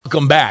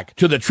Welcome back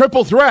to the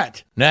Triple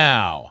Threat.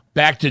 Now,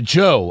 back to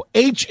Joe,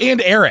 H, and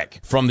Eric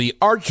from the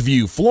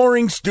Archview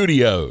Flooring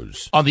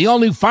Studios on the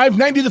all-new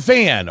 590 The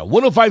Fan,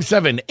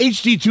 105.7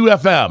 HD2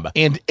 FM,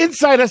 and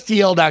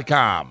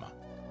InsideSTL.com.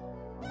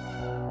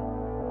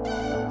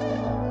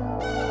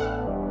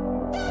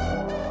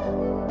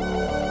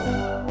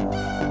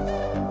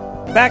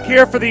 Back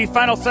here for the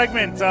final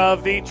segment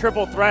of the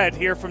Triple Threat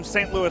here from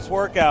St. Louis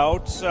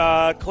Workout,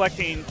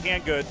 collecting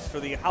canned goods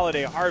for the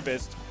holiday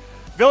harvest.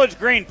 Village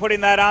Green putting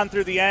that on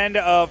through the end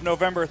of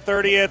November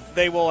 30th.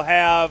 They will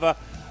have,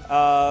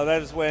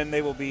 that is when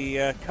they will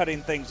be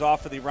cutting things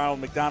off for the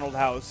Ronald McDonald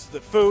House, the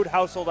food,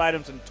 household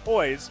items, and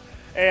toys.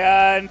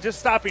 And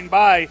just stopping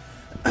by,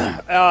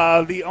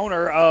 the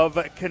owner of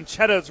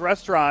Conchetta's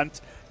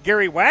Restaurant,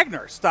 Gary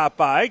Wagner, stopped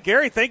by.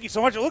 Gary, thank you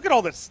so much. Look at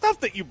all this stuff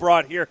that you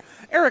brought here.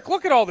 Eric,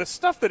 look at all this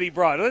stuff that he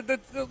brought. Look at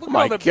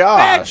all the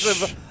bags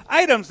of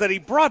items that he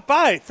brought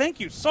by. Thank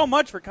you so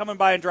much for coming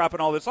by and dropping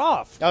all this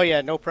off. Oh,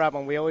 yeah, no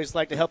problem. We always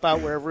like to help out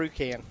wherever we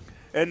can.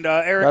 And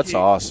Eric, that's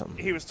awesome.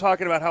 He was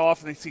talking about how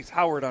often he sees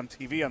Howard on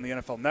TV on the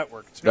NFL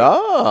Network, too.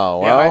 Oh,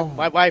 well. Yeah,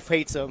 my wife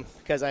hates him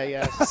because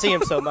I see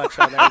him so much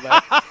on there.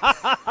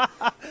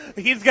 But.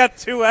 He's got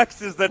two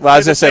exes that well,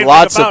 as I say,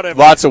 lots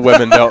of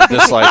women don't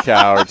dislike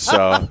Howard,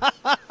 so.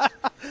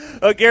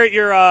 Garrett,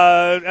 you're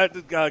at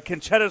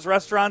Conchetta's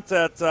Restaurant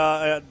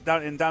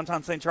in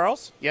downtown St.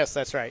 Charles? Yes,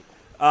 that's right.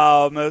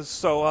 It's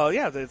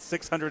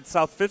 600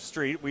 South 5th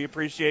Street. We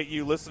appreciate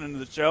you listening to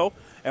the show,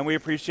 and we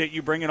appreciate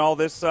you bringing all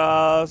this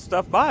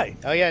stuff by.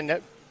 Oh, yeah,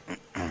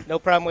 no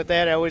problem with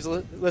that. I always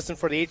listen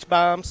for the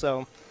H-bomb,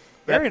 so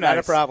very nice. Not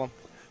a problem.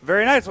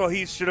 Very nice. Well,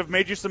 he should have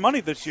made you some money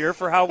this year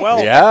for how well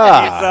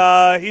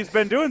he's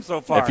been doing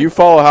so far. If you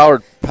follow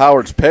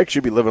Howard's picks,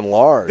 you'd be living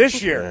large.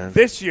 This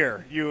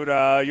year,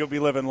 you'll be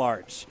living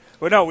large.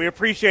 But no, we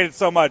appreciate it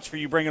so much for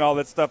you bringing all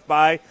that stuff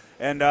by,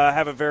 and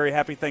have a very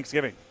happy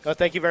Thanksgiving. Oh,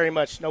 thank you very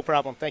much. No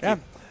problem. Thank you.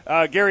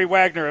 Gary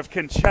Wagner of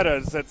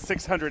Conchetta's at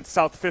 600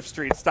 South 5th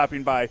Street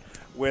stopping by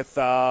with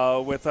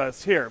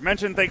us here.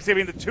 Mentioned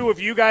Thanksgiving. The two of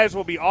you guys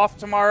will be off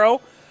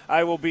tomorrow.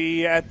 I will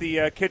be at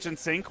the kitchen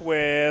sink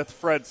with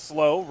Fred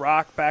Slow,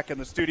 Rock back in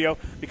the studio,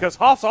 because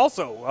Hoff's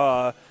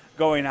also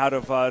going out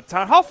of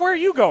town. Hoff, where are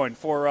you going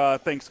for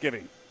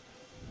Thanksgiving?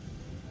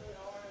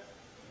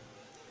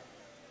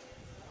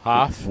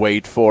 Hoff?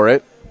 Wait for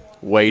it.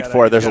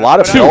 There's a lot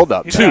of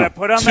build-up.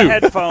 Put on the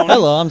headphones.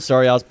 Hello, I'm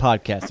sorry, I was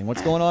podcasting.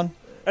 What's going on?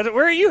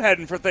 Where are you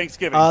heading for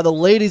Thanksgiving? The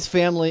ladies'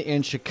 family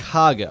in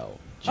Chicago.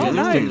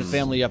 Nice. The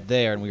family up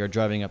there, and we are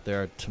driving up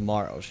there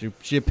tomorrow.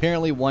 She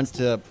apparently wants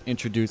to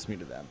introduce me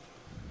to them.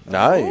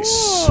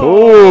 Nice.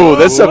 Ooh,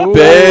 this is a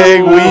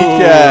big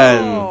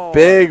weekend.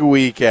 Big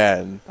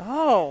weekend.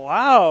 Oh,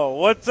 wow.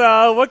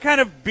 What kind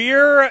of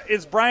beer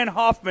is Brian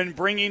Hoffman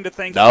bringing to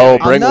Thanksgiving? No,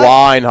 bring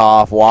wine,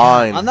 Hoff.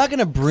 Wine. I'm not going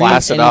to bring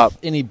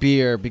any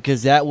beer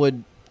because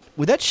would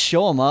that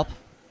show them up?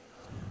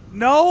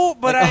 No,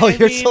 but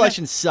your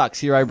selection sucks.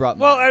 Here, I brought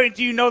mine. Well,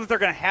 do you know that they're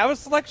going to have a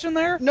selection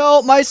there?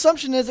 No, my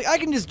assumption is I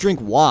can just drink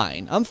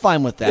wine. I'm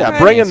fine with that. Yeah,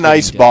 bring a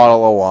nice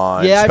bottle of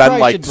wine. Yeah, spend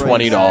like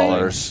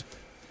 $20.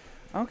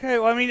 Okay,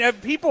 well,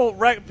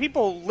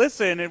 people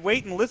listen and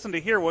wait and listen to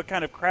hear what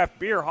kind of craft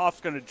beer Hoff's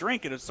going to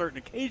drink at a certain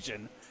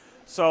occasion.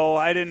 So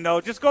I didn't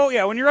know. Just go,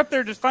 when you're up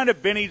there, just find a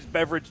Benny's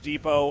Beverage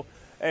Depot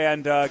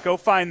and go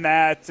find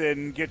that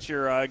and get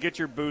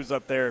your booze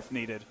up there if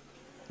needed.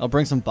 I'll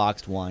bring some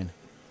boxed wine.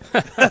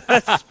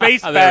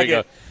 Space bag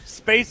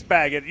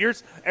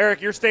it.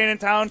 Eric, you're staying in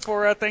town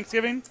for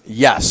Thanksgiving?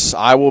 Yes,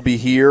 I will be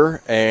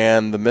here,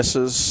 and the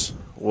missus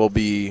will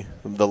be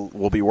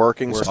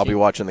working, so I'll be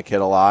watching the kid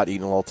a lot,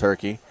 eating a little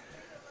turkey,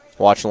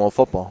 watching a little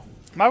football.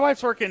 My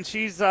wife's working.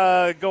 She's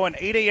going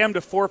 8 a.m.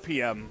 to 4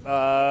 p.m.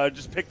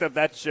 Just picked up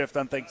that shift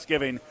on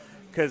Thanksgiving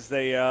because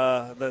they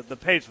the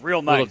pay's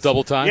real nice. A little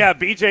double time? Yeah,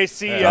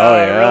 BJC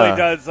really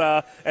does.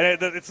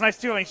 And it's nice,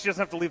 too. I mean, she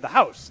doesn't have to leave the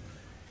house.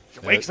 She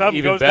wakes up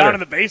and goes down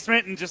in the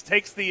basement and just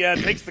takes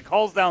the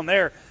calls down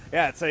there.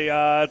 Yeah, it's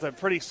a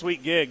pretty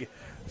sweet gig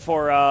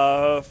for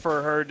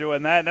her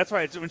doing that. And that's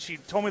why when she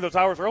told me those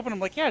hours were open, I'm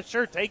like, yeah,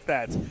 sure, take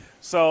that.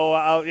 So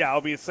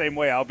I'll be the same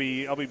way. I'll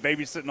be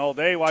babysitting all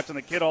day, watching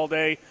the kid all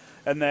day,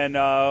 and then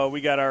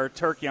we got our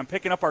turkey. I'm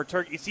picking up our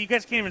turkey. See, you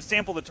guys can't even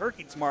sample the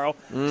turkey tomorrow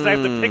because I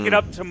have to pick it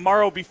up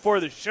tomorrow before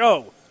the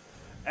show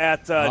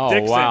at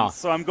Dixon's. Wow.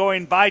 So I'm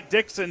going by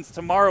Dixon's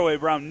tomorrow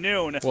around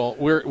noon. Well,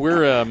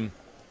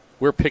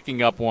 we're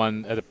picking up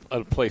one at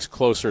a place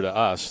closer to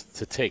us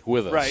to take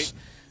with us. Right.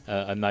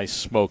 A nice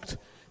smoked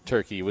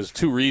turkey. It was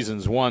two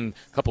reasons. One,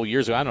 a couple of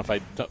years ago, I don't know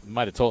if I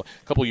might have told,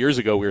 a couple of years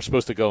ago we were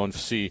supposed to go and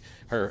see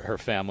her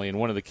family, and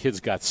one of the kids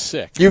got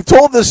sick. You've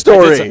told this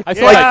story.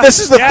 This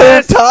is the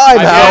third time,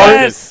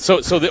 Howard.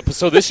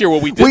 So this year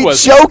what we did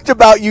was... We joked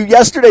about you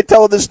yesterday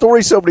telling this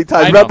story so many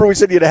times. Remember we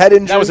said you had a head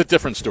injury? That was a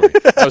different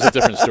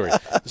story.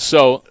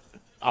 So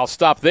I'll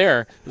stop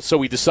there. So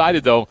we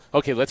decided, though,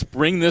 okay, let's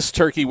bring this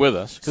turkey with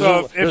us.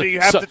 So if you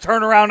have to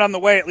turn around on the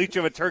way, at least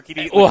you have a turkey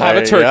to eat. We'll have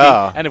a turkey.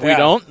 Yeah. And if we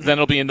don't, then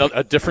it'll be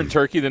a different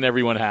turkey than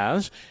everyone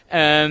has.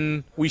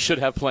 And we should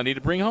have plenty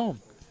to bring home.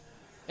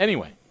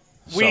 Anyway.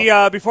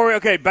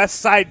 Best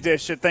side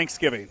dish at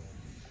Thanksgiving.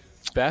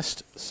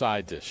 Best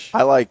side dish.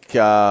 I like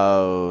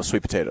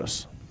sweet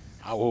potatoes.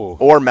 Oh.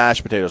 Or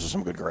mashed potatoes with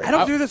some good gravy. I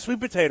don't do the sweet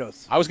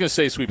potatoes. I was going to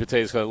say sweet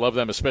potatoes because I love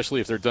them, especially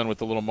if they're done with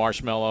the little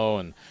marshmallow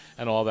and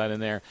all that in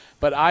there.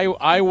 But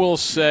I will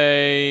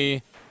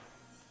say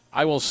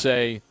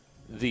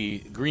the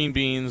green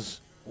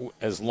beans,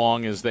 as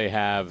long as they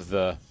have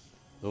the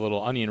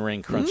little onion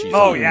ring crunchies.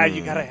 Oh yeah,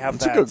 you gotta have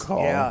That's that. a good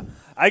call. Yeah,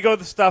 I go with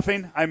the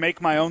stuffing. I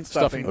make my own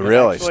stuffing.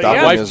 Really? Actually,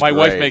 Stuffing yeah. is My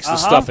wife great. makes the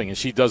stuffing, and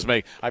she does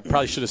make. I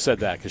probably should have said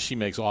that because she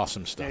makes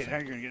awesome stuffing. Hey,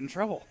 you're gonna get in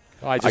trouble.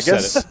 Oh, I I just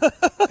guess. said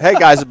it. Hey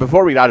guys,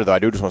 before we got here though, I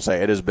do just want to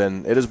say it has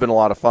been a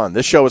lot of fun.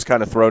 This show was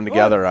kind of thrown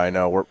together. I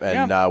know,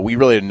 we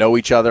really didn't know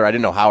each other. I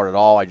didn't know Howard at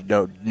all. I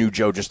knew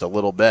Joe just a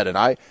little bit, and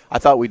I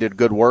thought we did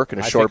good work in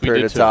a short think we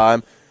period did of too.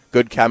 time.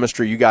 Good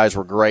chemistry. You guys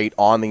were great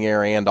on the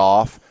air and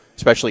off.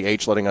 Especially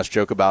H letting us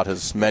joke about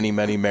his many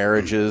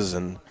marriages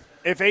and.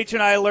 If H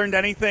and I learned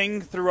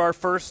anything through our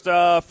first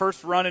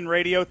run in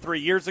radio 3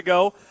 years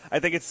ago, I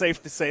think it's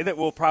safe to say that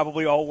we'll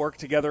probably all work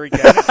together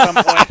again at some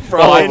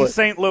point in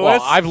St. Louis.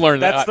 Well, I've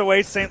learned that's that. the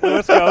way St.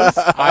 Louis goes.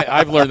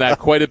 I've learned that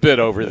quite a bit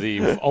over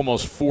the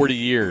almost 40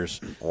 years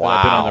that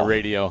I've been on the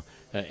radio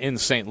in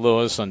St.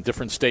 Louis on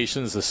different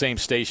stations, the same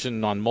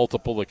station on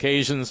multiple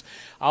occasions.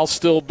 I'll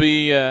still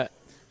be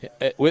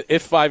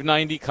if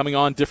 590 coming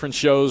on different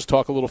shows,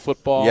 talk a little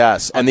football.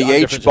 Yes, and the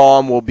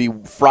H-Bomb will be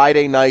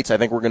Friday nights. I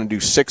think we're going to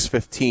do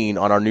 6:15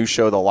 on our new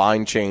show, The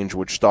Line Change,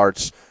 which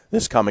starts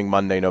this coming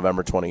Monday,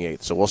 November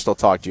 28th. So we'll still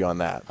talk to you on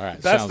that. All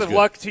right, Best sounds of good.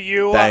 luck to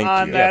you Thank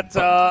on you. that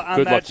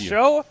Good luck to you.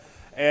 show.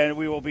 And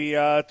we will be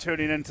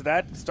tuning into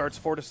that. It starts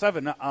 4 to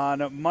 7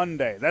 on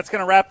Monday. That's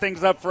going to wrap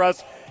things up for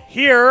us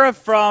here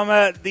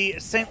from the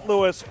St.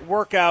 Louis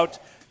workout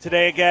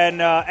today.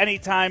 Again,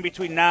 anytime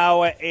between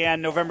now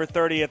and November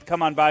 30th,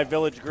 come on by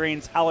Village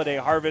Green's Holiday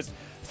Harvest.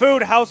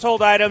 Food,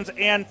 household items,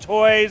 and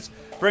toys.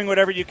 Bring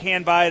whatever you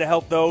can by to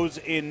help those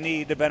in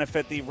need to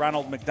benefit the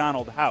Ronald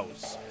McDonald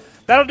House.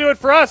 That'll do it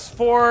for us.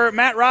 For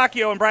Matt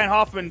Rocchio and Brian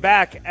Hoffman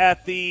back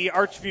at the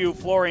Archview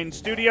Flooring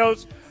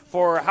Studios.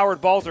 For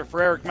Howard Balzer,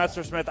 for Eric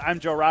Messersmith, I'm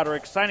Joe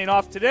Roderick signing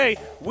off today.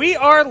 We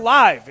Are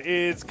Live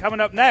is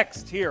coming up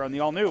next here on the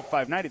all-new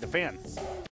 590 The Fan.